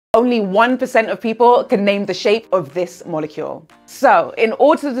only 1% of people can name the shape of this molecule. So in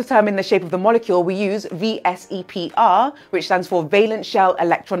order to determine the shape of the molecule, we use VSEPR, which stands for valence shell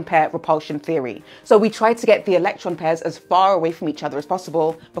electron pair repulsion theory. So we try to get the electron pairs as far away from each other as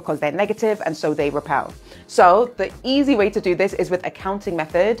possible because they're negative and so they repel. So the easy way to do this is with a counting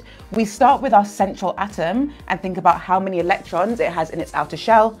method. We start with our central atom and think about how many electrons it has in its outer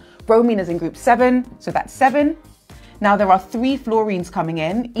shell. Bromine is in group 7, so that's 7. Now there are 3 fluorines coming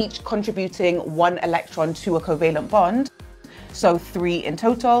in, each contributing 1 electron to a covalent bond. So 3 in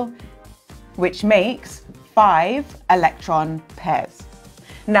total, which makes 5 electron pairs.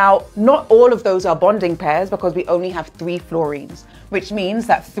 Now, not all of those are bonding pairs because we only have 3 fluorines, which means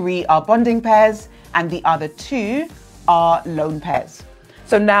that 3 are bonding pairs and the other 2 are lone pairs.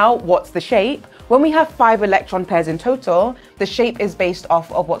 So now what's the shape? When we have 5 electron pairs in total, the shape is based off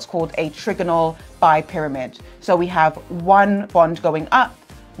of what's called a trigonal bipyramid. So we have 1 bond going up,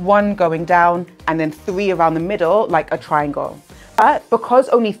 1 going down, and then 3 around the middle like a triangle. But because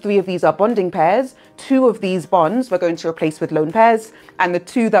only 3 of these are bonding pairs, 2 of these bonds we're going to replace with lone pairs, and the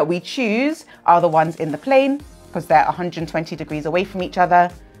 2 that we choose are the ones in the plane because they're 120 degrees away from each other,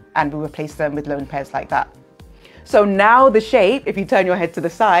 and we replace them with lone pairs like that. So now the shape, if you turn your head to the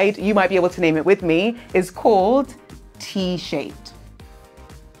side, you might be able to name it with me, is called T-shaped.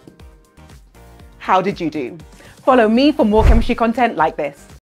 How did you do? Follow me for more chemistry content like this.